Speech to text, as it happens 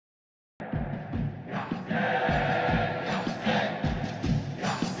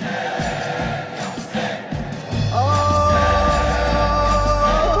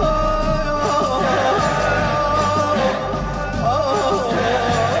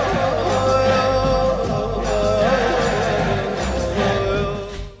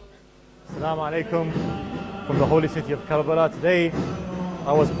alaikum from the holy city of Karbala. Today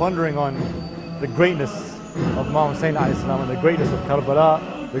I was pondering on the greatness of Imam Hussein and the greatness of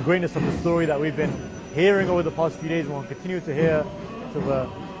Karbala, the greatness of the story that we've been hearing over the past few days and will continue to hear to the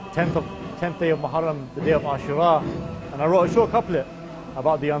 10th day of Muharram, the day of Ashura. And I wrote a short couplet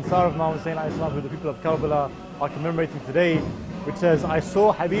about the Ansar of Imam Hussein who the people of Karbala are commemorating today, which says, I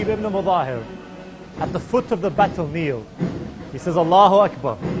saw Habib ibn Mudahir at the foot of the battle kneel. He says, Allahu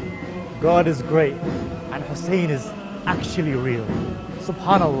Akbar, God is great and Hussein is actually real.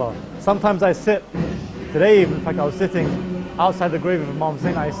 Subhanallah. Sometimes I sit, today in fact I was sitting outside the grave of Imam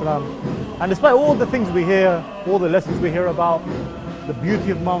Hussein and despite all the things we hear, all the lessons we hear about the beauty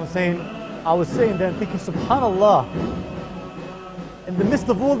of Imam Hussein, I was sitting there and thinking, Subhanallah, in the midst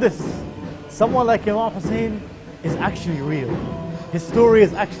of all this, someone like Imam Hussein is actually real. His story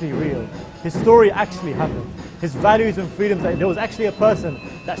is actually real. His story actually happened. His values and freedoms, there was actually a person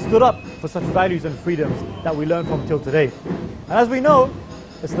that stood up for such values and freedoms that we learn from till today. And as we know,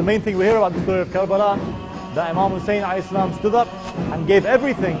 it's the main thing we hear about the story of Karbala, that Imam Hussein stood up and gave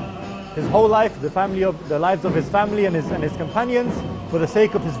everything, his whole life, the lives of his family and his companions, for the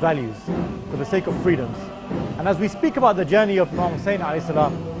sake of his values, for the sake of freedoms. And as we speak about the journey of Imam Hussein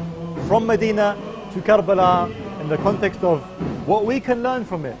from Medina to Karbala, in the context of what we can learn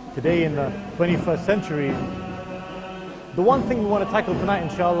from it today in the 21st century, the one thing we want to tackle tonight,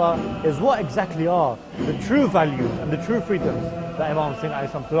 inshallah, is what exactly are the true values and the true freedoms that Imam Hussein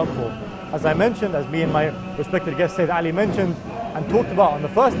stood up for. As I mentioned, as me and my respected guest Sayyid Ali mentioned and talked about on the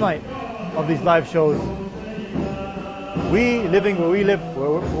first night of these live shows, we living where we live, where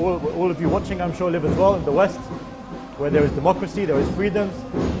all of you watching I'm sure live as well, in the West, where there is democracy, there is freedoms,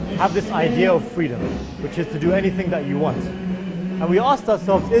 have this idea of freedom, which is to do anything that you want. And we asked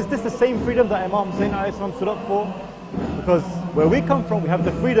ourselves, is this the same freedom that Imam Hussein stood up for? Because where we come from, we have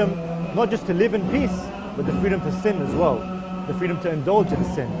the freedom not just to live in peace, but the freedom to sin as well, the freedom to indulge in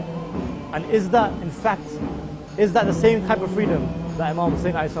sin. And is that, in fact, is that the same type of freedom that Imam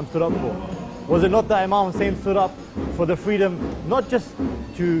Hussein stood up for? Was it not that Imam Hussein stood up for the freedom not just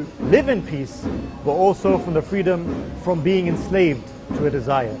to live in peace, but also from the freedom from being enslaved to a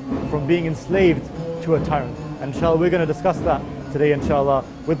desire, from being enslaved to a tyrant? And inshallah, we're going to discuss that today, inshallah,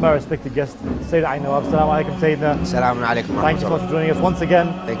 with my respected guest, Sayyid Nawab. Assalamu alaikum, Sayyidina. Assalamu alaikum. Thank you so much for joining us once again.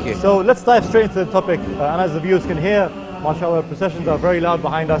 Thank you. So let's dive straight into the topic. And as the viewers can hear, mashallah, processions are very loud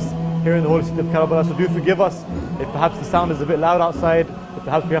behind us here in the holy city of Karbala. So do forgive us if perhaps the sound is a bit loud outside, if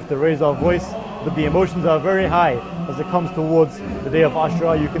perhaps we have to raise our voice. But the emotions are very high as it comes towards the day of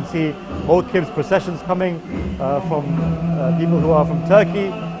Ashura. You can see Hotbird's processions coming from people who are from Turkey,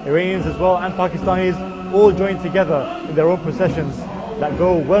 Iranians as well, and Pakistanis, all joined together in their own processions that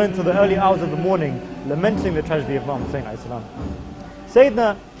go well into the early hours of the morning, lamenting the tragedy of Imam Hussein.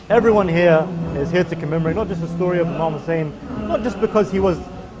 Sayyidina, everyone here is here to commemorate not just the story of Imam Hussein, not just because he was,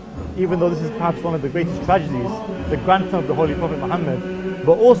 even though this is perhaps one of the greatest tragedies, the grandson of the Holy Prophet Muhammad,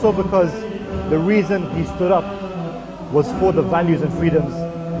 but also because the reason he stood up was for the values and freedoms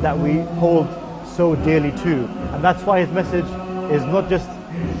that we hold so dearly to. And that's why his message is not just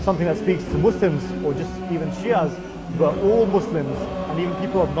something that speaks to Muslims or just even Shias, but all Muslims and even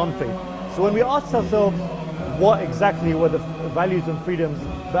people of non-faith. So when we ask ourselves what exactly were the values and freedoms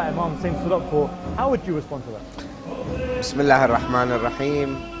that Imam Hussein stood up for, how would you respond to that? Bismillah ar-Rahman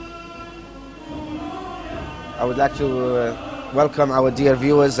ar-Rahim. I would like to welcome our dear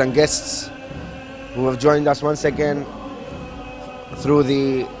viewers and guests who have joined us once again through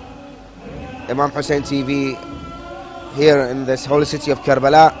the Imam Hussein TV here in this holy city of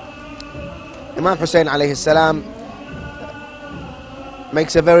Karbala. Imam Hussein alayhi salam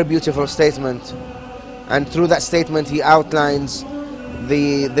makes a very beautiful statement, and through that statement he outlines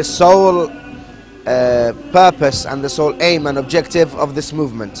the sole purpose and the sole aim and objective of this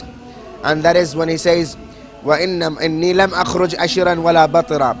movement, and that is when he says, وَإِنِّي لَمْ أَخْرُجْ أَشِرًا وَلَا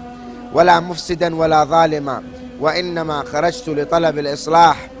بَطِرًا وَلَا مُفْسِدًا وَلَا ظَالِمًا وَإِنَّمَا خَرَجْتُ لِطَلَبِ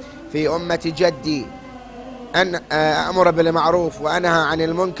الْإِصْلَاحِ في أمة جدي أن أأمر بالمعروف وأنهى عن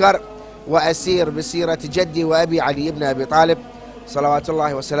المنكر وأسير بسيرة جدي وأبي علي بن أبي طالب صلوات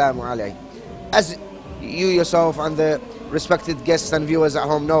الله وسلامه عليه. As you yourself and the respected guests and viewers at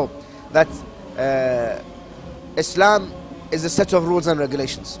home know, that Islam is a set of rules and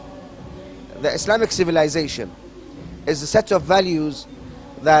regulations. The Islamic civilization is a set of values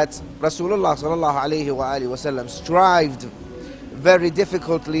that Rasulullah sallallahu alayhi wa alihi wasallam strived very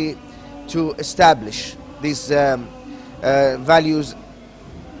difficultly to establish these values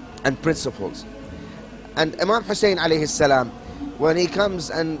and principles. And Imam Hussein alayhi salam, when he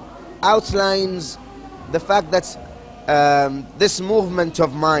comes and outlines the fact that this movement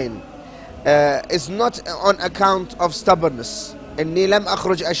of mine is not on account of stubbornness. إني لم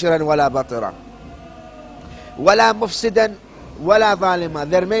أخرج أشرا ولا بطرا ولا مفسدا ولا ظالما.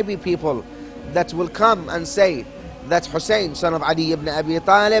 There may be people that will come and say that Hussein, son of Ali ibn Abi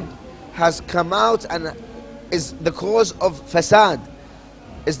Talib, has come out and is the cause of fasad.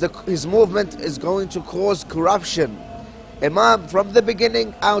 His movement is going to cause corruption. Imam from the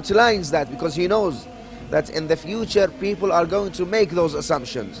beginning outlines that, because he knows that in the future people are going to make those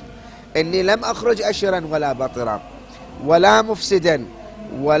assumptions. إني لم أخرج أشرا ولا بطرا ولا مفسدا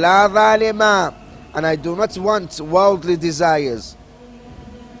ولا ظالما. And I do not want worldly desires,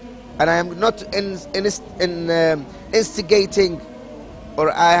 and I am not instigating, or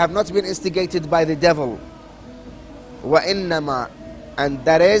I have not been instigated by the devil. وإنما, and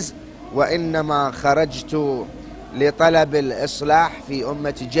that is وإنما خرجت لطلب الإصلاح في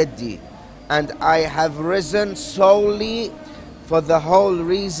أمة جدي. And I have risen solely for the whole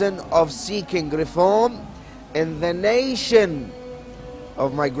reason of seeking reform in the nation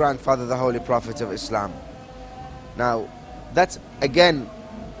of my grandfather, the Holy Prophet of Islam. Now, that again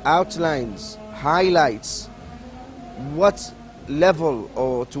outlines, highlights what level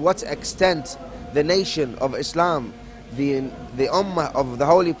or to what extent the nation of Islam, the Ummah of the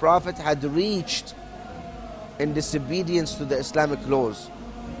Holy Prophet, had reached in disobedience to the Islamic laws.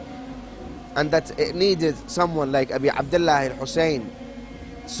 And that it needed someone like Abi Abdullah al-Hussein,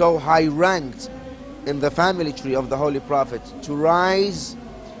 so high ranked in the family tree of the Holy Prophet, to rise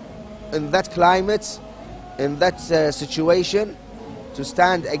in that climate, in that situation, to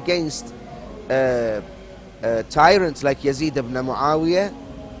stand against tyrants like Yazid ibn Muawiyah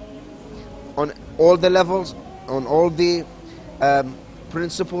on all the levels, on all the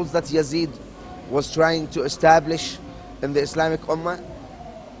principles that Yazid was trying to establish in the Islamic Ummah,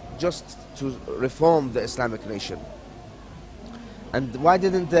 just to reform the Islamic nation. And why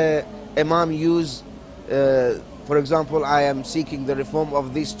didn't the Imam use, for example, I am seeking the reform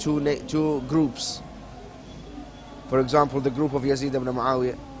of these two groups. For example, the group of Yazid ibn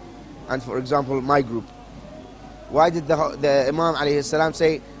Muawiyah, and for example, my group. Why did the Imam alayhi salam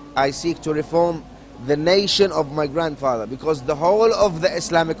say, I seek to reform the nation of my grandfather? Because the whole of the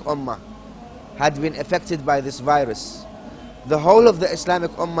Islamic Ummah had been affected by this virus. The whole of the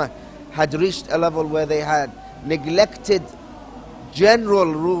Islamic Ummah had reached a level where they had neglected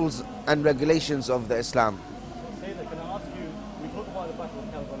general rules and regulations of the Islam. Sayyida, can I ask you, we talk about the Battle of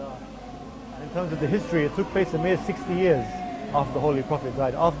Karbala, and in terms of the history, it took place a mere 60 years after the Holy Prophet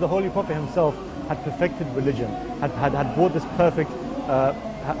died, after the Holy Prophet himself had perfected religion, had brought this perfect,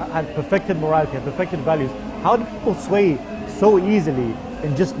 had perfected morality, had perfected values. How did people sway so easily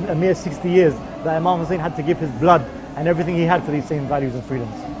in just a mere 60 years that Imam Hussein had to give his blood and everything he had for these same values and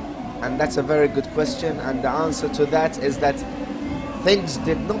freedoms? And that's a very good question, and the answer to that is that things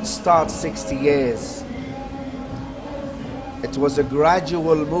did not start 60 years. It was a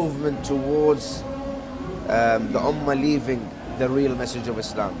gradual movement towards the Ummah leaving the real message of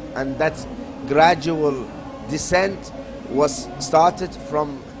Islam. And that gradual descent was started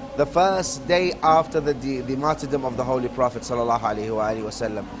from the first day after the martyrdom of the Holy Prophet sallallahu alaihi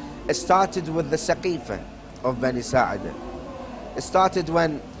wasallam. It started with the Saqifa of Bani Sa'ida. It started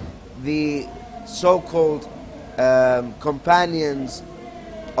when the so-called companions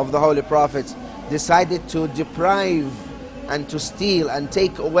of the Holy Prophet decided to deprive and to steal and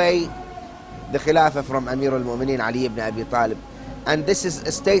take away the Khilafah from Amir al-Mu'mineen Ali ibn Abi Talib. And this is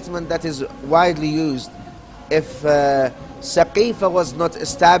a statement that is widely used. If Saqifa was not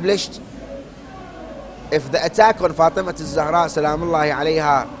established, if the attack on Fatima al-Zahra salamullahi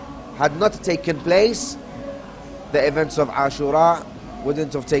alayha had not taken place, the events of Ashura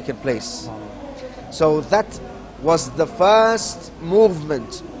wouldn't have taken place. So that was the first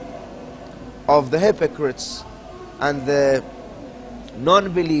movement of the hypocrites and the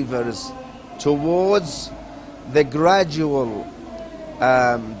non-believers towards the gradual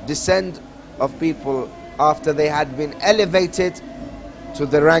descent of people after they had been elevated to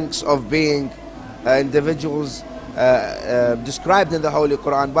the ranks of being individuals described in the Holy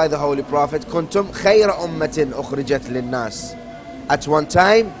Quran by the Holy Prophet. Kuntum khayra ummatin ukhrijat linnas. At one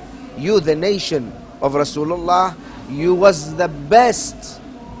time, you, the nation of Rasulullah, you was the best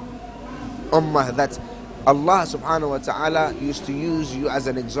ummah that Allah subhanahu wa ta'ala used to use you as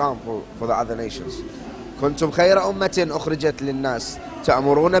an example for the other nations. Kuntum khayra ummatin ukhrijat linnas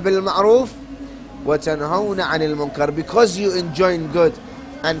ta'muruna bil ma'ruf wa tanhawna 'anil munkar. Because you enjoined good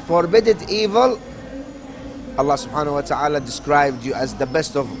and forbidden evil, Allah subhanahu wa ta'ala described you as the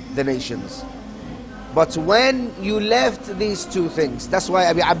best of the nations. But when you left these two things, that's why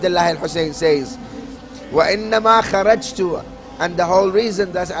Abi Abdullah al-Hussein says, وَإِنَّمَا خَرَجْتُ And the whole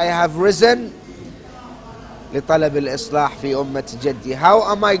reason that I have risen, لطلب الإصلاح في أمة جدي.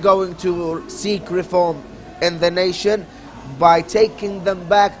 How am I going to seek reform in the nation? By taking them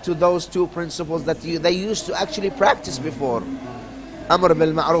back to those two principles that they used to actually practice before. أمر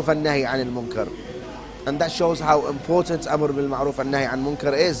بالمعروف النهي عن المنكر. And that shows how important أمر بالمعروف النهي عن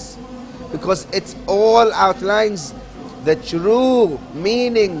المنكر is. Because it all outlines the true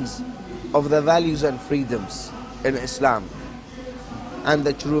meanings of the values and freedoms in Islam. And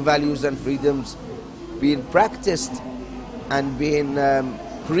the true values and freedoms being practiced and being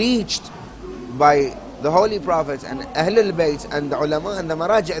preached by the Holy Prophet and Ahlul Bayt and the ulama and the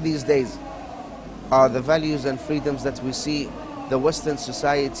maraji' these days are the values and freedoms that we see the Western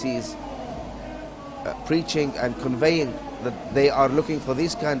societies preaching and conveying, that they are looking for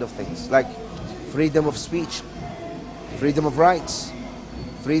these kind of things, like freedom of speech, freedom of rights,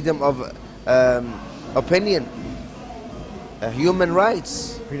 freedom of opinion, human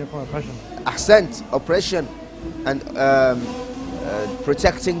rights, freedom from oppression, oppression, and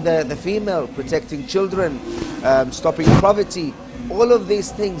protecting the female, protecting children, stopping poverty. All of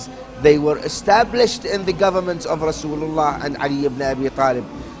these things, they were established in the government of Rasulullah and Ali ibn Abi Talib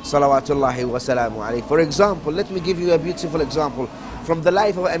salawatullahi wa salamu alayhi. For example, let me give you a beautiful example from the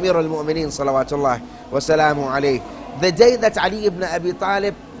life of Amir al-Mu'mineen salawatullahi wa salamu alayhi. The day that Ali ibn Abi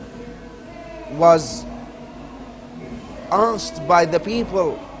Talib was asked by the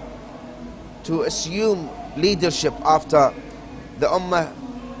people to assume leadership after the Ummah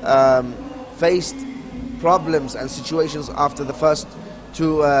faced problems and situations after the first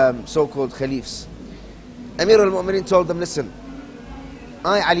two so-called Khalifs. Amir al-Mu'mineen told them, listen,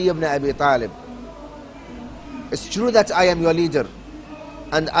 I, Ali ibn Abi Talib, it's true that I am your leader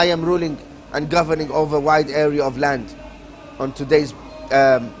and I am ruling and governing over a wide area of land on today's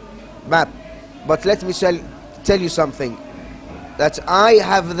map. But let me tell you something, that I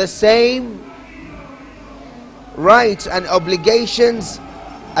have the same rights and obligations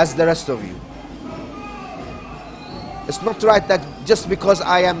as the rest of you. It's not right that just because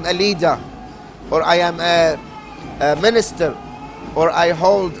I am a leader or I am a minister or I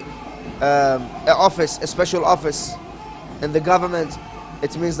hold an office, a special office in the government,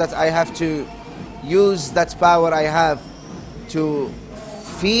 it means that I have to use that power I have to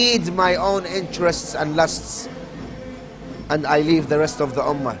feed my own interests and lusts, and I leave the rest of the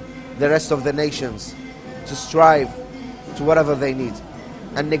ummah, the rest of the nations, to strive to whatever they need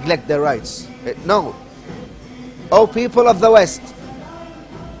and neglect their rights. No. O people of the West,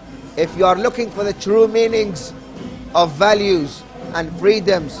 if you are looking for the true meanings of values and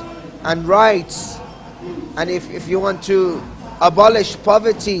freedoms and rights, and if you want to abolish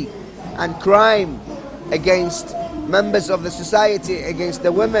poverty and crime against members of the society, against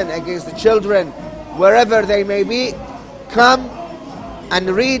the women, against the children, wherever they may be, come and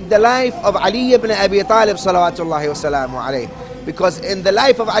read the life of Ali ibn Abi Talib salawatullahi wa salamu alayhi. Because in the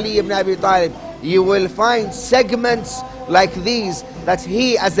life of Ali ibn Abi Talib, you will find segments like these, that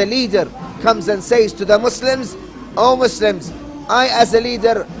he as a leader comes and says to the Muslims, "O Muslims, I as a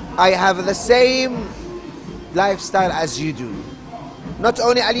leader, I have the same lifestyle as you do." Not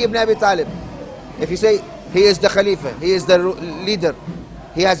only Ali ibn Abi Talib. If you say he is the Khalifa, he is the leader,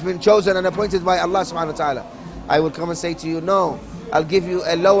 he has been chosen and appointed by Allah subhanahu wa ta'ala, I will come and say to you, no, I'll give you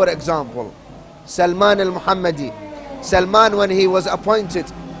a lower example. Salman al-Muhammadi. Salman, when he was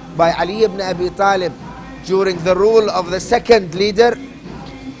appointed by Ali ibn Abi Talib during the rule of the second leader,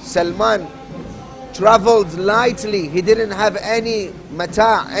 Salman traveled lightly. He didn't have any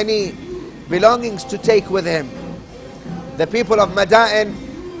mata', any belongings to take with him. The people of Madain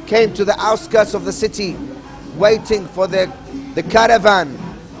came to the outskirts of the city waiting for the caravan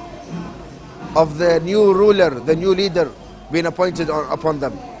of the new ruler, the new leader being appointed upon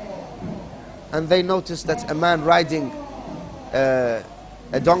them. And they noticed that a man riding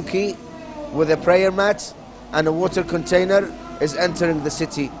a donkey with a prayer mat and a water container is entering the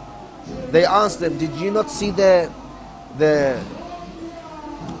city. They asked them, "Did you not see the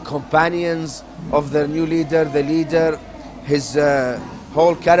companions of the new leader, the leader, his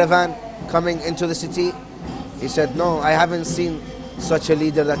whole caravan coming into the city?" He said, "No, I haven't seen such a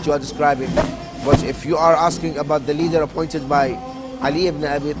leader that you are describing. But if you are asking about the leader appointed by Ali ibn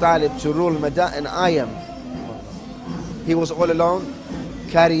Abi Talib to rule Madain, I am." He was all alone,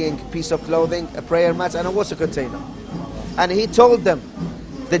 carrying a piece of clothing, a prayer mat and a water container. And he told them,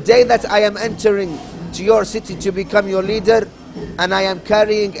 "The day that I am entering to your city to become your leader, and I am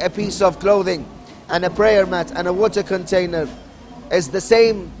carrying a piece of clothing and a prayer mat and a water container, is the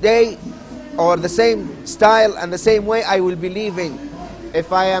same day or the same style and the same way I will be leaving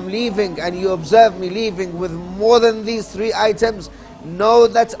if I am leaving and you observe me leaving with more than these 3 items, know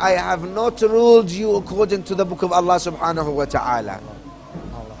that I have not ruled you according to the book of Allah subhanahu wa ta'ala.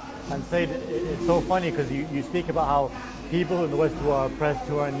 And Sayyid, it's so funny because you speak about how people in the West who are oppressed,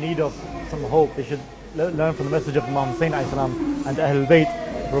 who are in need of some hope, they should learn from the message of Imam Hussein and Ahlul Bayt.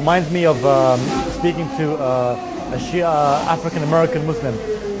 It reminds me of speaking to a Shia African-American Muslim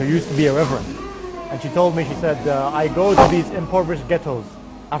who used to be a reverend. And she told me, she said, I go to these impoverished ghettos,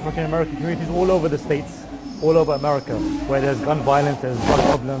 African-American communities all over the States, all over America, where there's gun violence, there's drug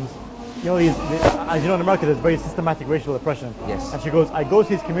problems. You know, as you know, in America, there's very systematic racial oppression. Yes. And she goes, I go to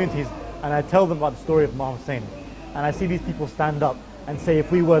these communities and I tell them about the story of Imam Hussein. And I see these people stand up and say,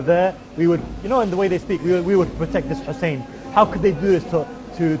 if we were there, we would, you know, in the way they speak, we would protect this Hussein. How could they do this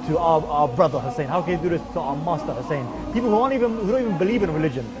to our brother Hussein? How can they do this to our master Hussein? People who don't even believe in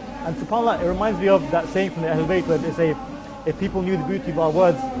religion. And subhanAllah, it reminds me of that saying from the Ahlul Bayt where they say, if people knew the beauty of our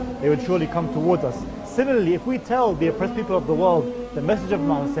words, they would surely come towards us. Similarly, if we tell the oppressed people of the world the message of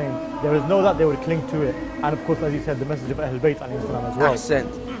Imam Hussein, there is no doubt they would cling to it. And of course, as you said, the message of Ahlul Bayt as well.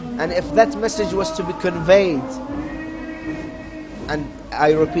 Ahsant. And if that message was to be conveyed, and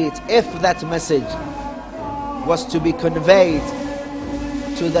I repeat, if that message was to be conveyed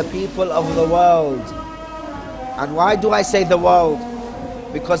to the people of the world, and why do I say the world?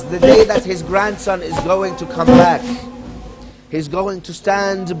 Because the day that his grandson is going to come back, he's going to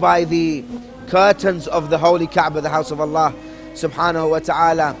stand by the curtains of the holy Kaaba, the house of Allah subhanahu wa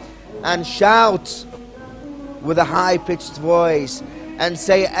ta'ala, and shout with a high-pitched voice and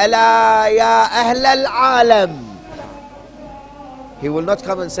say, Ala ya ahl al-alam. He will not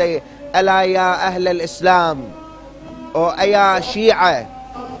come and say, Ala ya ahl al-Islam, or ya Shia,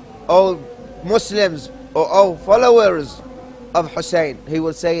 or Muslims, or followers of Hussein. He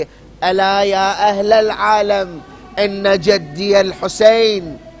will say, Ala ya ahl al-alam, inna jaddi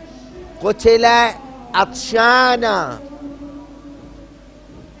al-Hussein qutila atshana.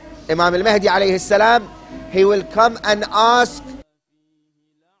 Imam al-Mahdi alayhi salam, he will come and ask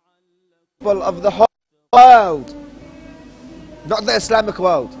people of the whole world, not the Islamic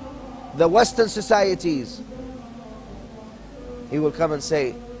world, the Western societies. He will come and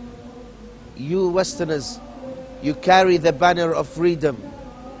say, you Westerners, you carry the banner of freedom.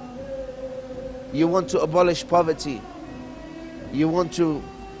 You want to abolish poverty. You want to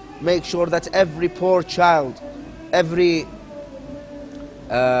make sure that every poor child, every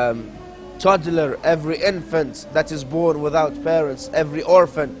toddler, every infant that is born without parents, every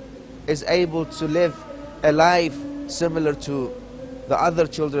orphan is able to live a life similar to the other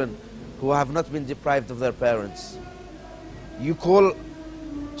children who have not been deprived of their parents. You call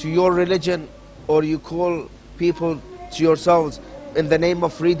to your religion, or you call people to yourselves in the name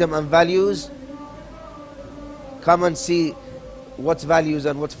of freedom and values. Come and see what values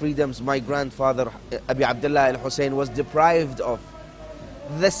and what freedoms my grandfather Abi Abdullah al-Hussein was deprived of.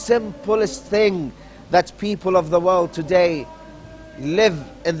 The simplest thing, that people of the world today live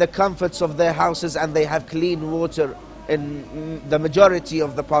in the comforts of their houses and they have clean water in the majority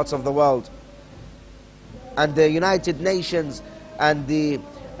of the parts of the world. And the United Nations and the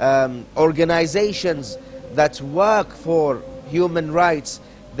organizations that work for human rights,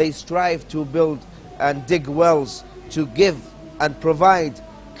 they strive to build and dig wells to give and provide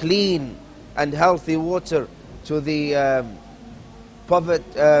clean and healthy water to the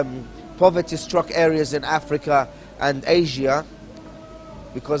poverty-struck areas in Africa and Asia,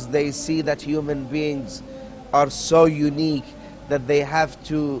 because they see that human beings are so unique that they have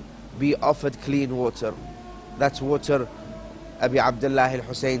to be offered clean water. That's water Abi Abdullah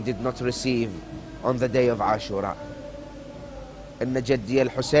al-Hussein did not receive on the day of Ashura. Inna jaddi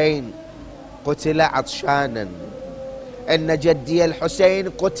al-Hussein qutila atshanan. Inna jaddi al-Hussein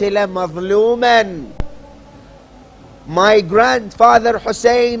qutila mazluman. My grandfather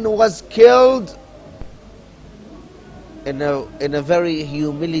Hussein was killed in a very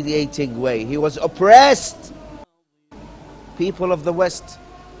humiliating way. He was oppressed. People of the West,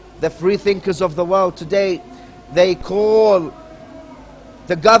 the free thinkers of the world today, they call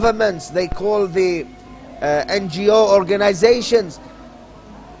the governments, they call the NGO organizations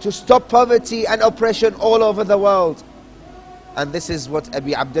to stop poverty and oppression all over the world. And this is what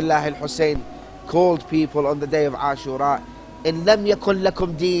Abi Abdullah al-Hussein called people on the day of Ashura. إن لم يكن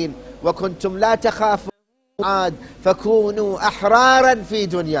لكم دين وكنتم لا تخافون عاد فكونوا أحرارا في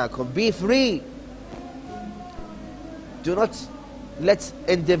دنياكم. Be free. Do not let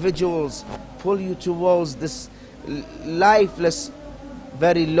individuals pull you towards this lifeless,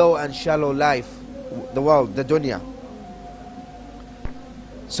 very low and shallow life, the world, the dunya.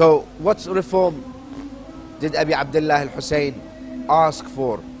 So what reform did Abi Abdullah al-Hussein asked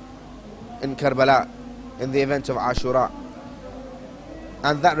for in Karbala, in the event of Ashura.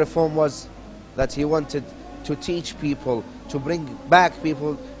 And that reform was that he wanted to teach people, to bring back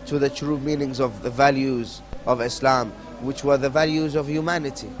people to the true meanings of the values of Islam, which were the values of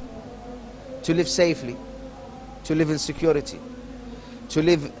humanity. To live safely, to live in security, to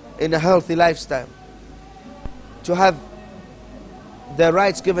live in a healthy lifestyle, to have their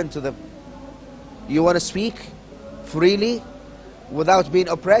rights given to them. You want to speak freely without being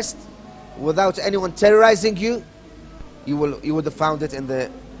oppressed, without anyone terrorizing you, you would have found it in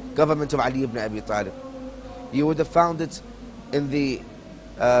the government of Ali ibn Abi Talib. You would have found it in the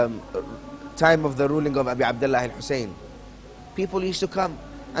time of the ruling of Abi Abdullah al-Hussein. People used to come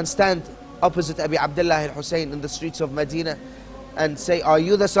and stand opposite Abi Abdullah al-Hussein in the streets of Medina and say, "Are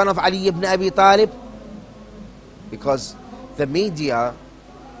you the son of Ali ibn Abi Talib?" Because the media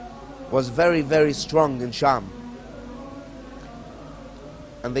was very, very strong in Sham.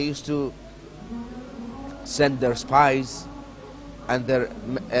 And they used to send their spies and their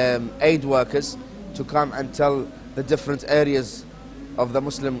aid workers to come and tell the different areas of the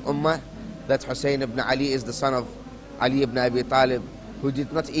Muslim Ummah that Hussein ibn Ali is the son of Ali ibn Abi Talib, who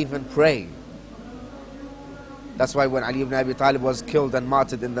did not even pray. That's why when Ali ibn Abi Talib was killed and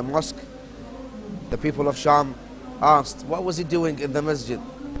martyred in the mosque, the people of Sham asked, what was he doing in the masjid?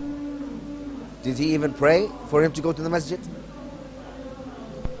 Did he even pray for him to go to the masjid?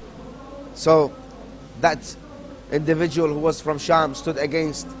 So that individual who was from Sham stood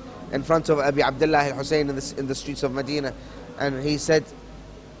in front of Abi Abdullah al-Hussein in the streets of Medina, and he said,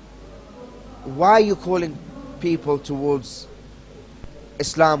 why are you calling people towards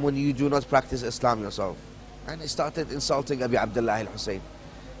Islam when you do not practice Islam yourself? And he started insulting Abi Abdullah al-Hussein.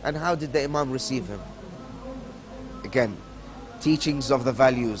 And how did the Imam receive him? Again, teachings of the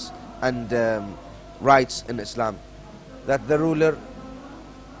values and rights in Islam, that the ruler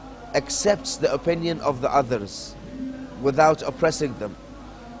accepts the opinion of the others without oppressing them,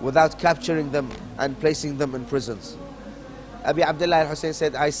 without capturing them and placing them in prisons. Abi Abdullah al-Hussein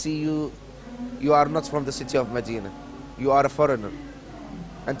said, I see you are not from the city of Medina, you are a foreigner.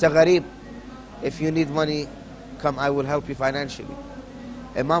 Anta gharib, if you need money, come, I will help you financially.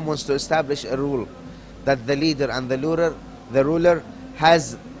 Imam wants to establish a rule that the leader and the ruler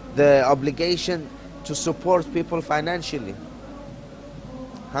has the obligation to support people financially.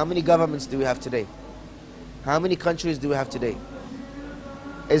 How many governments do we have today? How many countries do we have today?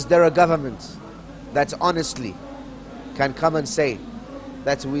 Is there a government that honestly can come and say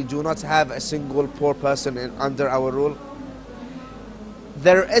that we do not have a single poor person under our rule?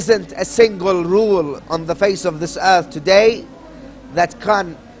 There isn't a single rule on the face of this earth today that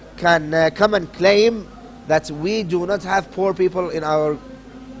can come and claim that we do not have poor people in our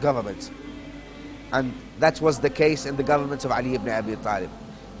government. And that was the case in the government of Ali ibn Abi Talib.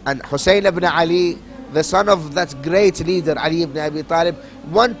 And Hussein ibn Ali, the son of that great leader Ali ibn Abi Talib,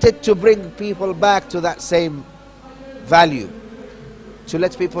 wanted to bring people back to that same value, to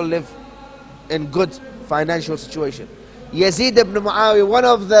let people live in good financial situation. Yazid ibn Muawiyah, one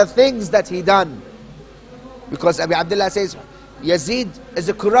of the things that he done, because Abi Abdullah says Yazid is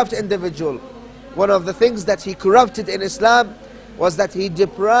a corrupt individual, one of the things that he corrupted in Islam was that he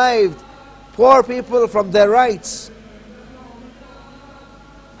deprived poor people from their rights.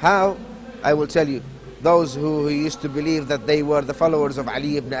 How? I will tell you. Those who used to believe that they were the followers of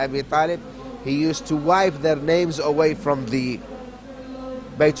Ali ibn Abi Talib, he used to wipe their names away from the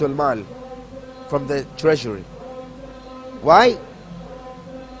Baytul Mal, from the treasury. Why?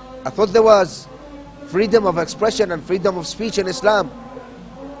 I thought there was freedom of expression and freedom of speech in Islam.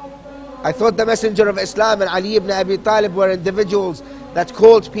 I thought the messenger of Islam and Ali ibn Abi Talib were individuals that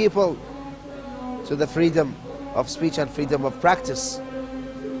called people to the freedom of speech and freedom of practice.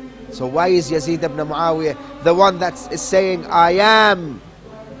 So why is Yazid ibn Muawiyah the one that is saying, I am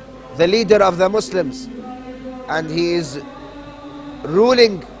the leader of the Muslims, and he is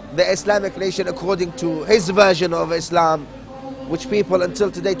ruling the Islamic nation according to his version of Islam, which people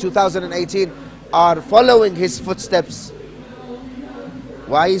until today, 2018, are following his footsteps?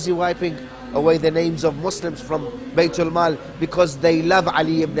 Why is he wiping away the names of Muslims from Baytul Mal? Because they love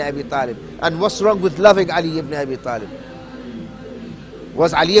Ali ibn Abi Talib. And what's wrong with loving Ali ibn Abi Talib?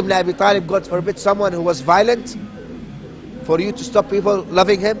 Was Ali ibn Abi Talib, God forbid, someone who was violent for you to stop people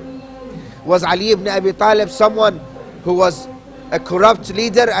loving him? Was Ali ibn Abi Talib someone who was a corrupt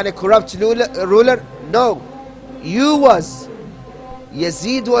leader and a corrupt ruler? No. You was.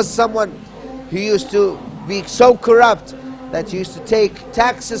 Yazid was someone who used to be so corrupt that he used to take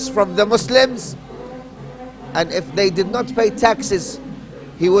taxes from the Muslims, and if they did not pay taxes,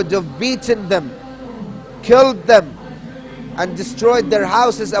 he would have beaten them, killed them, and destroyed their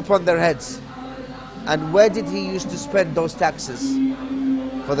houses upon their heads. And where did he used to spend those taxes?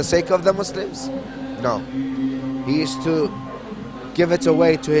 For the sake of the Muslims? No. He used to give it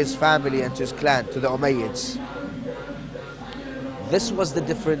away to his family and to his clan, to the Umayyads. This was the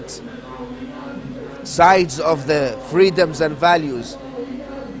different sides of the freedoms and values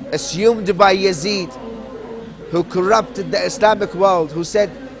assumed by Yazid, who corrupted the Islamic world, who said,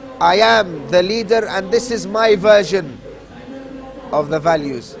 I am the leader and this is my version of the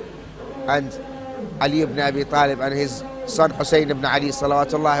values. And Ali ibn Abi Talib and his son Hussein ibn Ali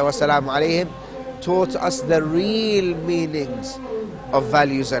salawatullahi wa salamu alayhim taught us the real meanings of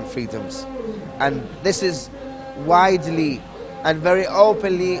values and freedoms. And this is widely and very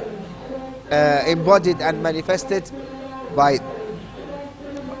openly embodied and manifested by,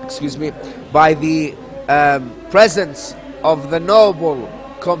 by the presence of the noble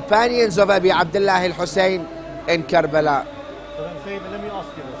companions of Abi Abdullah al-Hussein in Karbala. So then, Sayyid, let me ask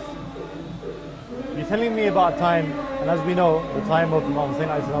you this. You're telling me about a time, and as we know, the time of Imam Hussein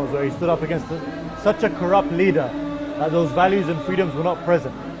was where he stood up against such a corrupt leader that those values and freedoms were not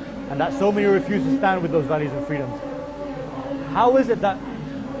present, and that so many refused to stand with those values and freedoms. How is it that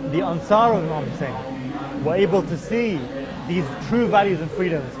the Ansar of Imam Hussein were able to see these true values and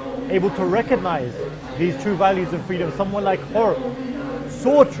freedoms, able to recognize these true values and freedoms? Someone like Hur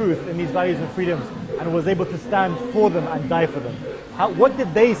saw truth in these values and freedoms and was able to stand for them and die for them. What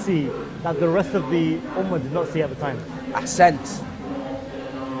did they see that the rest of the Ummah did not see at the time? Ahsant.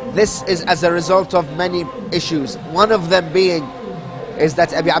 This is as a result of many issues. One of them being is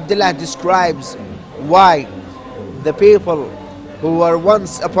that Abi Abdullah describes why the people who were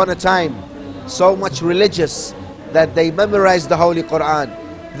once upon a time so much religious that they memorized the Holy Quran,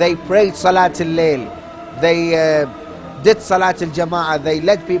 they prayed Salat al-Layl, they did Salat al-Jama'ah, they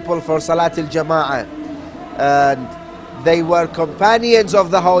led people for Salat al-Jama'ah, and they were companions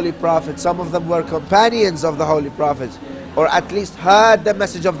of the Holy Prophet. Some of them were companions of the Holy Prophet, or at least heard the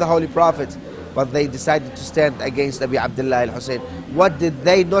message of the Holy Prophet, but they decided to stand against Abi Abdullah al-Hussein. What did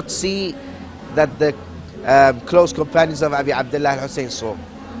they not see that the close companions of Abi Abdullah al-Hussein saw?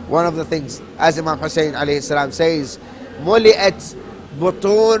 One of the things, as Imam Hussein alayhi salam says, مُلِئَتْ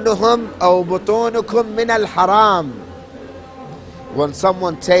بُطُونُهُمْ أَوْ بُطُونُكُمْ مِنَ الْحَرَامِ. When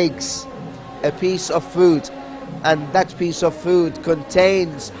someone takes a piece of food and that piece of food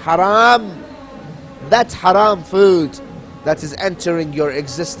contains haram, that haram food that is entering your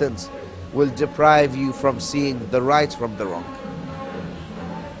existence will deprive you from seeing the right from the wrong.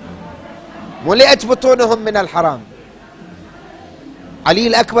 مُلِئَتْ بُطُونُهُمْ مِنَ الْحَرَامِ.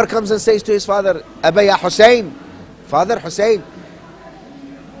 Ali al-Akbar comes and says to his father, Abba ya Hussein, Father Hussein.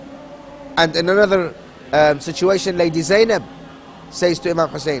 And in another situation, Lady Zainab says to Imam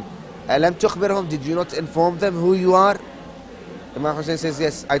Hussein, Alam tukhbirhum, did you not inform them who you are? Imam Hussein says,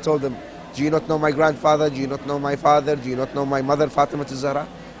 yes, I told them. Do you not know my grandfather? Do you not know my father? Do you not know my mother, Fatima Zahra?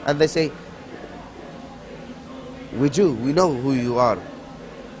 And they say, we do, we know who you are,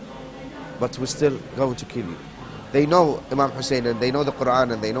 but we're still going to kill you. They know Imam Hussein and they know the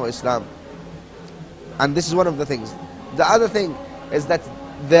Quran and they know Islam. And this is one of the things. The other thing is that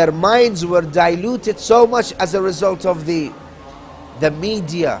their minds were diluted so much as a result of the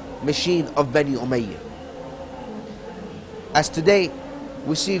media machine of Bani Umayyah. As today,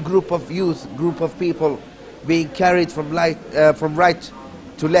 we see a group of youth, group of people being carried from right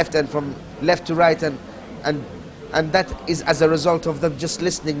to left and from left to right, and that is as a result of them just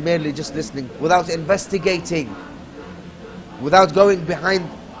listening, merely just listening, without investigating, without going behind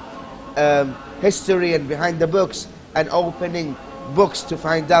history and behind the books and opening books to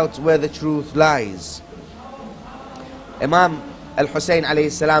find out where the truth lies. Imam al-Hussein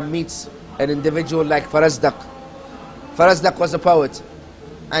alayhi salam meets an individual like Farazdaq. Farazdaq was a poet,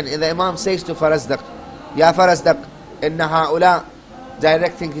 and the Imam says to Farazdaq, Ya Farazdaq, inna ha'ula,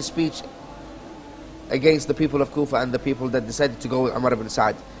 directing his speech against the people of Kufa and the people that decided to go with Umar ibn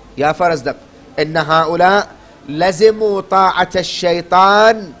Sa'd. Ya Farazdaq, inna ha'ula lazimu ta'at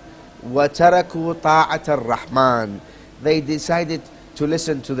al-shaytan wa taraku ta'at al-Rahman. They decided to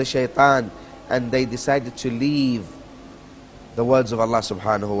listen to the shaitan and they decided to leave the words of Allah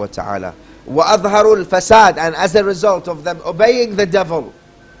subhanahu wa ta'ala. وَأَظْهَرُوا الْفَسَادِ, and as a result of them obeying the devil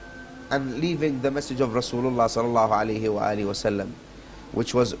and leaving the message of Rasulullah sallallahu alayhi wa alihi wa sallam,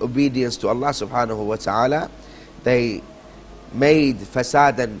 which was obedience to Allah subhanahu wa ta'ala, they made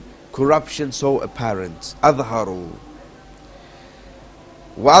fasad and corruption so apparent. أظهروا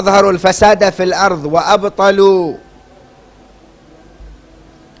وأظهروا الفساد في الأرض وأبطلوا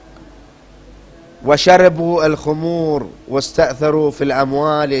وشربوا الخمور واستأثروا في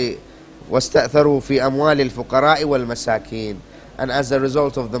الأموال واستأثروا في أموال الفقراء والمساكين. And as a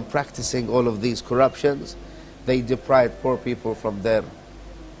result of them practicing all of these corruptions, they deprived poor people from their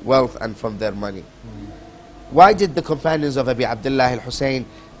wealth and from their money. Why did the companions of Abi Abdullah al-Hussein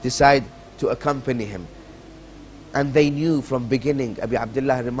decide to accompany him? And they knew from beginning, Abi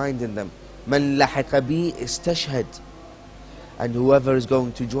Abdullah reminded them, "Man lahiqa bi istashhad." And whoever is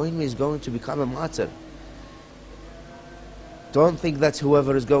going to join me is going to become a martyr. Don't think that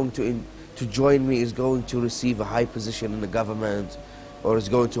whoever is going to join me is going to receive a high position in the government, or is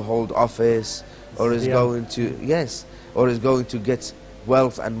going to hold office, or is going to, yes, or is going to get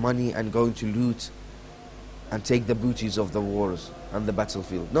wealth and money and going to loot and take the booties of the wars and the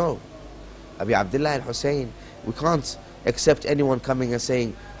battlefield. No. Abi Abdullah al-Hussein, we can't accept anyone coming and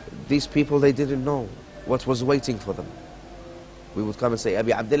saying, these people, they didn't know what was waiting for them. We would come and say,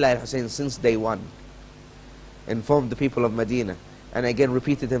 Abi Abdullah al-Hussein, since day one, informed the people of Medina, and again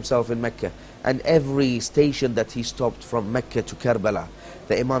repeated himself in Mecca. And every station that he stopped from Mecca to Karbala,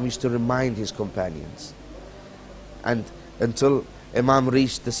 the Imam used to remind his companions. And until Imam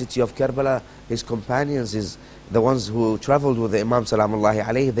reached the city of Karbala, his companions, the ones who traveled with the Imam salamullahi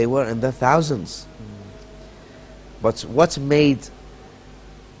alayhi, they were in the thousands. But what made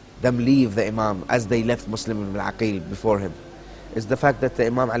them leave the Imam as they left Muslim ibn al-Aqil before him is the fact that the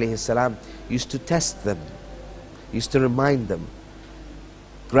Imam alayhi salam used to test them, used to remind them,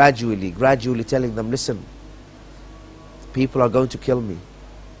 gradually telling them, listen, people are going to kill me,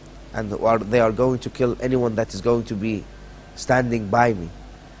 and they are going to kill anyone that is going to be standing by me.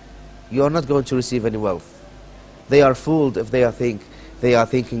 You are not going to receive any wealth. They are fooled if they are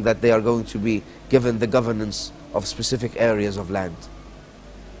thinking that they are going to be given the governance of specific areas of land.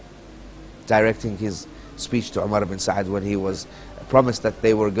 Directing his speech to Umar ibn Sa'ad when he was promised that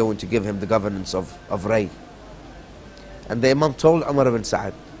they were going to give him the governance of Ray. And the Imam told Umar ibn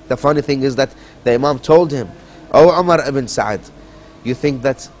Sa'ad. The funny thing is that the Imam told him, "Oh Umar ibn Sa'ad, you think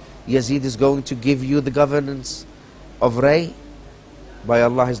that Yazid is going to give you the governance of Ray? By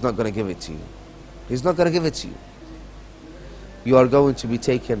Allah, he's not going to give it to you. He's not going to give it to you. You are going to be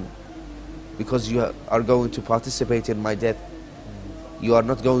taken because you are going to participate in my death. You are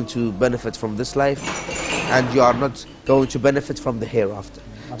not going to benefit from this life, and you are not going to benefit from the hereafter."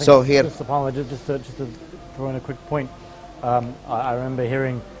 So here, just to throw in a quick point, I remember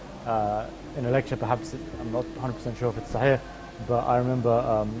hearing in a lecture, perhaps I'm not 100% sure if it's Sahih, but I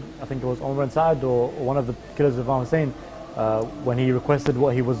remember I think it was Umar ibn Sa'ad or one of the killers of Imam Hussein, when he requested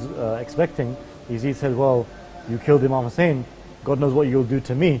what he was expecting, Yazid said, "Well, you killed Imam Hussein, God knows what you'll do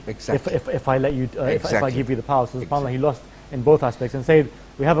to me if I let you, if I give you the power." So subhanAllah, he lost in both aspects. And said,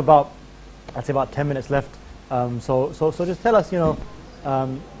 we have about, I'd say about 10 minutes left. So just tell us,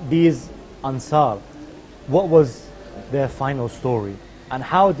 these Ansar, what was their final story, and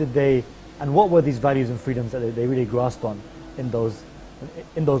how did they, and what were these values and freedoms that they really grasped on in those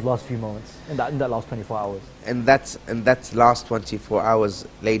last few moments, in that last 24 hours? In that last 24 hours,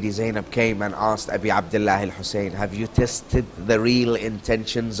 Lady Zainab came and asked Abi Abdullah al-Hussein, "Have you tested the real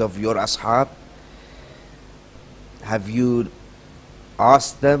intentions of your ashab? Have you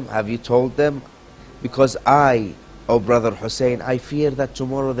asked them? Have you told them? Because I, oh brother Hussein, I fear that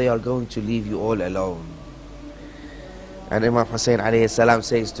tomorrow they are going to leave you all alone." And Imam Hussein alayhi salam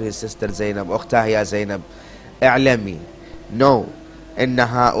says to his sister Zainab, "Ukhtah ya Zainab, i'lami, know, inna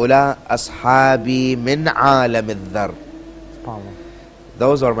ha'ula ashabi min alam al-dhar."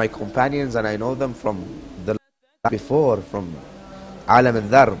 Those are my companions, and I know them from the before, from alam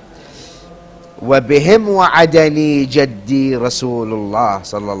al-dhar. وَبِهِمْ وَعَدَنِي جَدِّي رَسُولُ اللَّهِ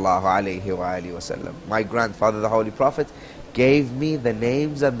صَلَّى اللَّهُ عَلَيْهِ وَآلِهِ وَسَلَّمَ. My grandfather, the Holy Prophet, gave me the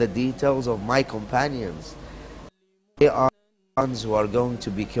names and the details of my companions. They are the ones who are going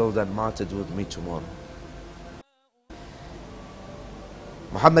to be killed and martyred with me tomorrow.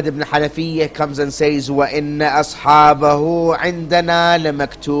 Muhammad ibn Hanafiyyah comes and says, وَإِنَّ أَصْحَابَهُ عِنْدَنَا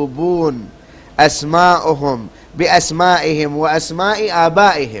لَمَكْتُوبُونَ أَسْمَاؤُهُمْ بِأَسْمَائِهِمْ وَأَسْمَاءِ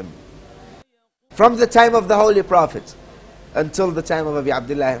آبَائِهِمْ. From the time of the Holy Prophet until the time of Abi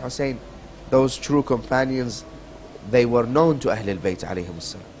Abdullah al-Hussein, those true companions, they were known to Ahlul Bayt alayhim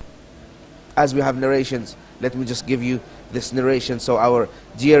as-salam. As we have narrations, let me just give you this narration so our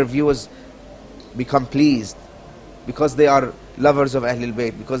dear viewers become pleased, because they are lovers of Ahlul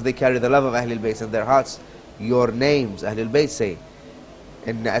Bayt, because they carry the love of Ahlul Bayt in their hearts. Your names, Ahlul Bayt say,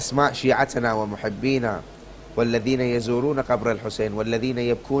 إن أسماء شيعتنا ومحبينا والذين يزورون قبر الحسين والذين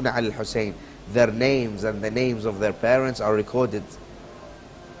يبكون على الحسين. Their names and the names of their parents are recorded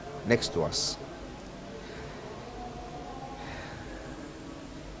next to us.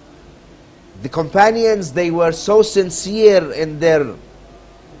 The companions, they were so sincere in their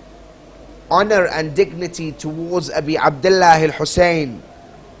honor and dignity towards Abi Abdullah al-Hussein,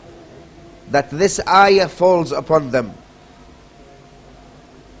 that this ayah falls upon them.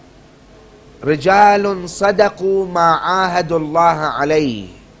 رِجَالٌ صَدَقُوا مَا عَاهَدُوا اللَّهَ عَلَيْهِ.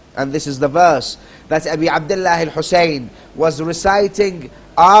 And this is the verse that Abi Abdullah al-Hussein was reciting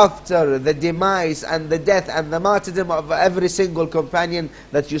after the demise and the death and the martyrdom of every single companion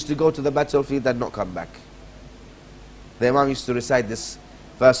that used to go to the battlefield and not come back. The Imam used to recite this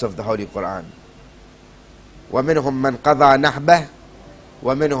verse of the Holy Quran. وَمِنْهُمْ مَنْ قَضَى نَحْبَهُ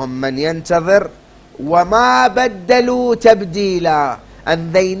وَمِنْهُمْ مَنْ يَنْتَظِرُ وَمَا بَدَّلُوا تَبْدِيلًا.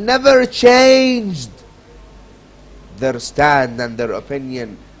 And they never changed their stand and their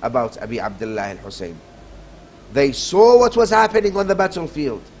opinion about Abi Abdullah al-Hussein. They saw what was happening on the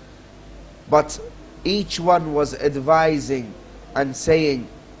battlefield, but each one was advising and saying,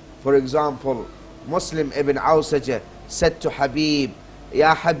 for example, Muslim ibn Awsajah said to Habib,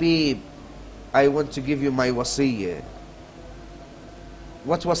 Ya Habib, I want to give you my wasiyyah.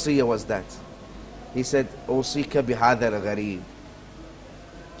 What wasiyyah was that? He said, Usika bihadha al-ghareeb.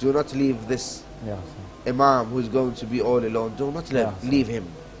 Do not leave this Imam who is going to be all alone. Do not leave him.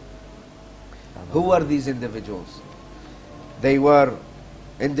 Who were these individuals? They were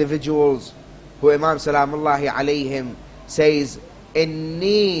individuals who Imam Salamullahi alayhim says,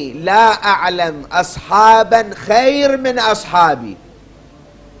 Inni la a'lam ashaban khayr min ashabi.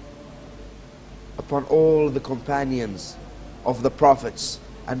 Upon all the companions of the prophets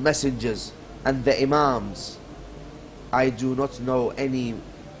and messengers and the Imams, I do not know any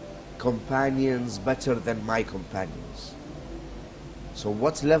companions better than my companions. So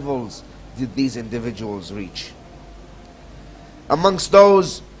what levels did these individuals reach? Amongst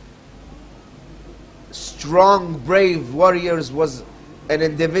those strong, brave warriors was an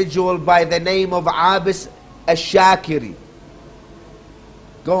individual by the name of Abis al-Shakiri.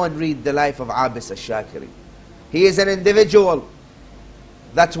 Go and read the life of Abis al-Shakiri. He is an individual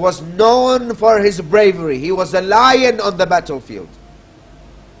that was known for his bravery. He was a lion on the battlefield.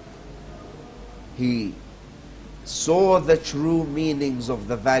 He saw the true meanings of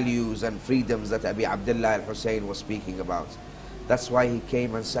the values and freedoms that Abi Abdullah al-Hussein was speaking about. That's why he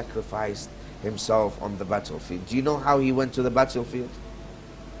came and sacrificed himself on the battlefield. Do you know how he went to the battlefield?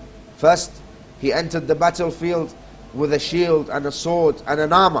 First, he entered the battlefield with a shield and a sword and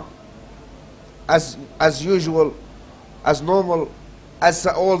an armor. As usual, as normal, as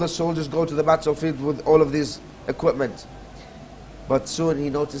all the soldiers go to the battlefield with all of this equipment. But soon he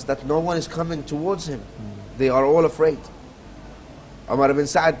noticed that no one is coming towards him. They are all afraid. Umar ibn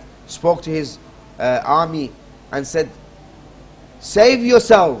Sa'd spoke to his army and said, save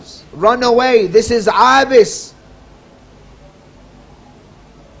yourselves, run away, this is Abis.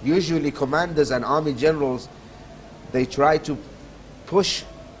 Usually commanders and army generals, they try to push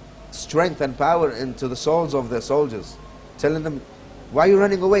strength and power into the souls of their soldiers, telling them, why are you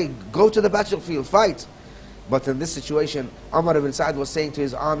running away? Go to the battlefield, fight. But in this situation, Umar ibn Sa'd was saying to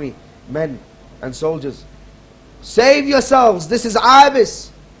his army, men and soldiers, save yourselves, this is Abis.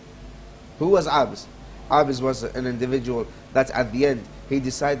 Who was Abis? Abis was an individual that at the end, he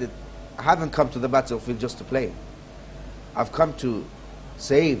decided, I haven't come to the battlefield just to play. I've come to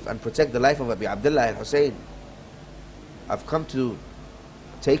save and protect the life of Abi Abdullah al-Hussein. I've come to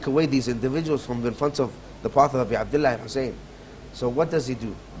take away these individuals from in front of the path of Abi Abdullah al-Hussein. So what does he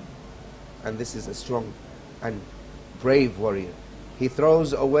do? And this is a strong and brave warrior. He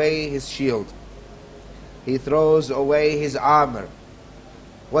throws away his shield. He throws away his armor.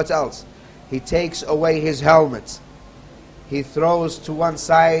 What else? He takes away his helmet. He throws to one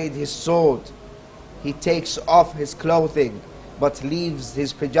side his sword. He takes off his clothing, but leaves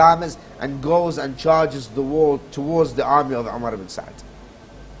his pajamas and goes and charges the wall towards the army of Umar ibn Sa'd.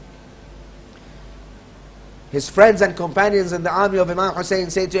 His friends and companions in the army of Imam Hussein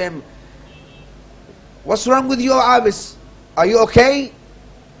say to him, what's wrong with you, Abis? Are you okay?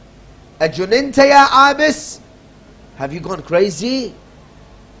 Ajuninta ya Abis? Have you gone crazy?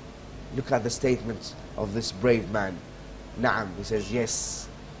 Look at the statement of this brave man. Na'am, he says, yes.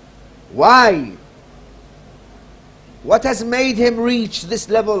 Why? What has made him reach this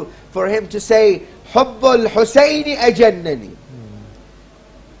level for him to say, Hubbul Husseini ajannani?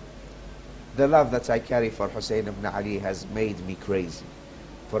 The love that I carry for Hussein ibn Ali has made me crazy.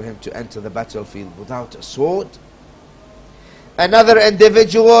 For him to enter the battlefield without a sword. Another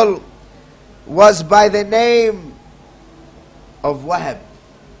individual was by the name of Wahab.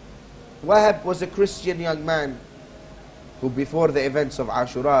 Wahab was a Christian young man who, before the events of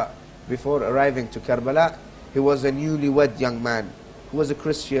Ashura, before arriving to Karbala, he was a newlywed young man who was a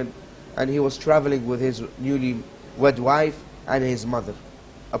Christian, and he was traveling with his newlywed wife and his mother.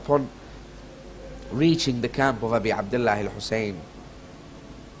 Upon reaching the camp of Abi Abdullah al-Hussein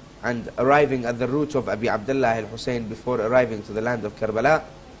and arriving at the route of Abi Abdullah al-Hussein before arriving to the land of Karbala,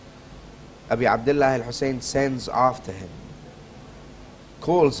 Abi Abdullah al-Hussein sends after him,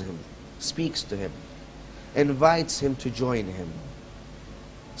 calls him, speaks to him, invites him to join him,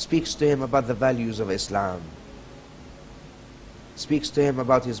 speaks to him about the values of Islam, speaks to him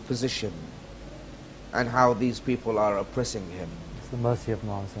about his position and how these people are oppressing him. It's the mercy of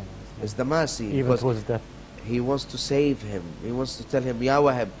Imam Hussein. It's the mercy. Even towards death. He wants to save him. He wants to tell him, Ya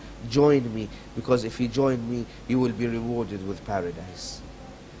Wahab, join me, because if you join me, you will be rewarded with paradise.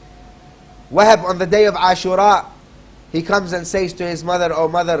 Wahab, on the day of Ashura, he comes and says to his mother, "Oh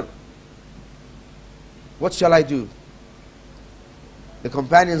mother, what shall I do? The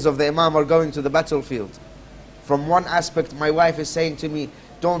companions of the Imam are going to the battlefield. From one aspect, my wife is saying to me,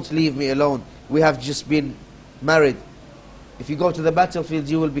 don't leave me alone. We have just been married. If you go to the battlefield,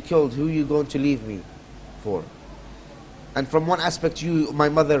 you will be killed. Who are you going to leave me for? And from one aspect, you, my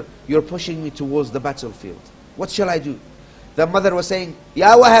mother, you're pushing me towards the battlefield. What shall I do?" The mother was saying,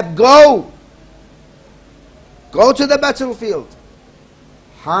 "Ya Wahab, go! Go to the battlefield.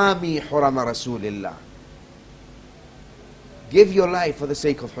 Hami hurama Rasulillah. Give your life for the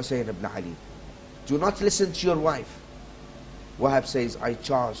sake of Hussein ibn Ali. Do not listen to your wife." Wahab says, "I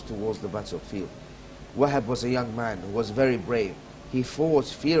charged towards the battlefield." Wahab was a young man who was very brave. He fought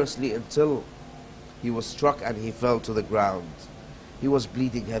fiercely until he was struck and he fell to the ground. He was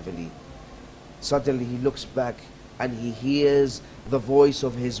bleeding heavily. Suddenly he looks back and he hears the voice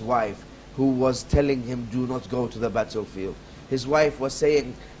of his wife, who was telling him, "Do not go to the battlefield." His wife was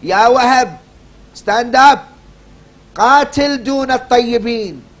saying, "Ya Wahab, stand up. Qatil dun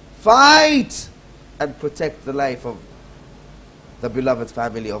at-tayyibin. Fight and protect the life of the beloved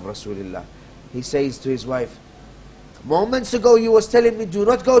family of Rasulullah." He says to his wife, "Moments ago you was telling me do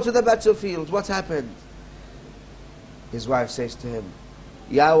not go to the battlefield. What happened?" His wife says to him,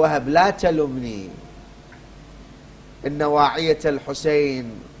 "Ya Wahab, la talumni. Inna wa'iyat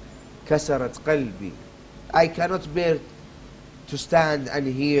al-Hussein kasarat qalbi." I cannot bear to stand and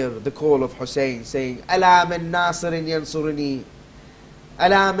hear the call of Hussein saying, "Ala min nasirin yansurni,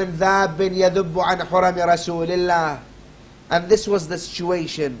 ala min dhabin yadubbu an hurami Rasulillah." And this was the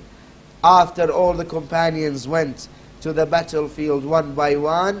situation after all the companions went to the battlefield one by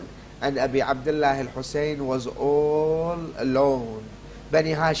one, and Abi Abdullah al-Hussein was all alone.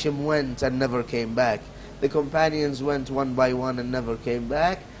 Bani Hashim went and never came back. The companions went one by one and never came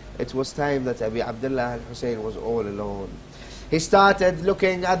back. It was time that Abi Abdullah al-Hussein was all alone. He started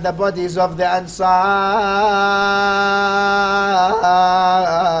looking at the bodies of the Ansar,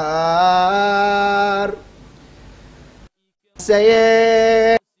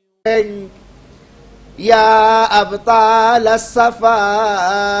 saying, "Ya abtal as-safa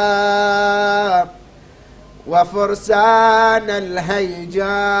wa fursan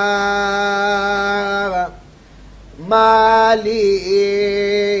al-hayja, mali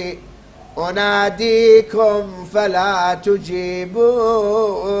unadikum fala tujibun."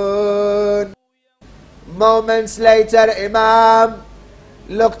 Moments later, Imam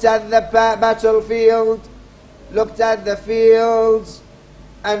looked at the battlefield, looked at the fields,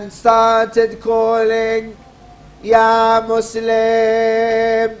 and started calling, "Ya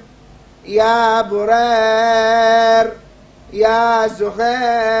Muslim, Ya Burair, Ya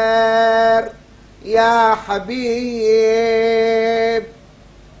Zuhair, Ya Habib,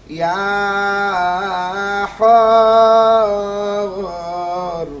 Ya Hur,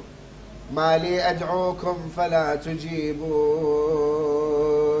 Mali ad'ukum fala tujibun."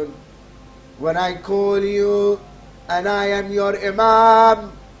 When I call you and I am your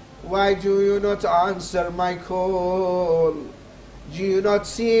Imam, why do you not answer my call? Do you not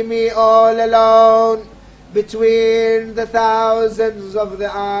see me all alone between the thousands of the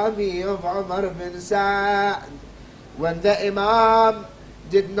army of Umar bin Sa'd? When the Imam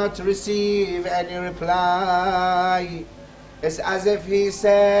did not receive any reply, it's as if he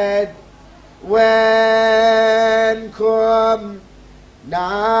said, "Wenkum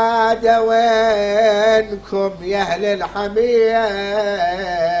نادى وينكم يا أهل الحمية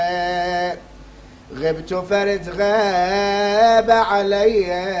غبت فرد غاب علي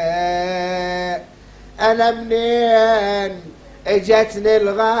أنا منين اجتني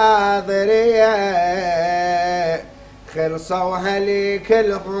الغاضرية خلصوها لي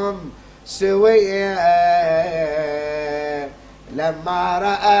كلهم سوية لما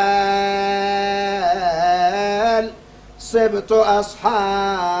رأى صبت أصحاب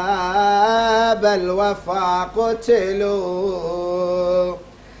الوفا قتلوا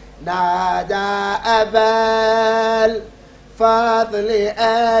نادى أبا الفضل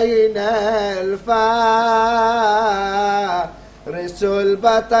أين الفارس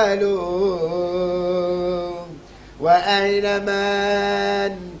البطل وأين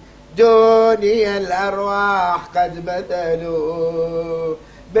من دوني الأرواح قد بذلوا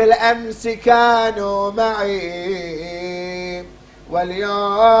بالأمس كانوا معي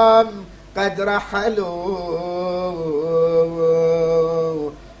واليوم قد رحلوا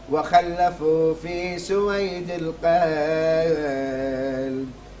وخلفوا في سويد القلب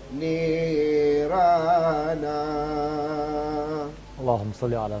نيرانا. Allahumma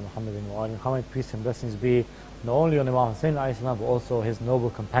salli ala Muhammadin wa ali Muhammad. Peace and blessings be not only on Imam Hussein but also his noble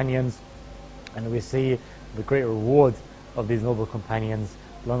companions. And we see the great reward of these noble companions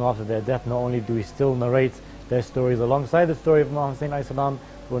long after their death. Not only do we still narrate their stories alongside the story of Imam Hussein,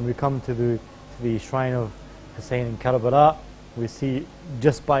 when we come to the shrine of Hussein in Karbala, we see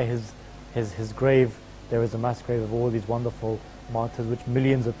just by his grave there is a mass grave of all these wonderful martyrs which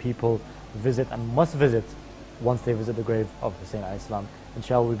millions of people visit and must visit once they visit the grave of Hussein alayhi.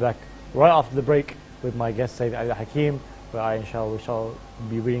 Inshallah, we'll be back right after the break with my guest Sayyid Ali Hakim, where inshallah we shall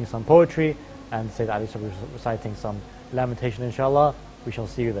be reading some poetry and Sayyid Ali shall be reciting some lamentation. Inshallah, we shall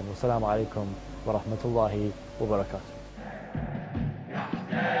see you then. Wassalamu alaikum wa rahmatullahi wa barakatuh.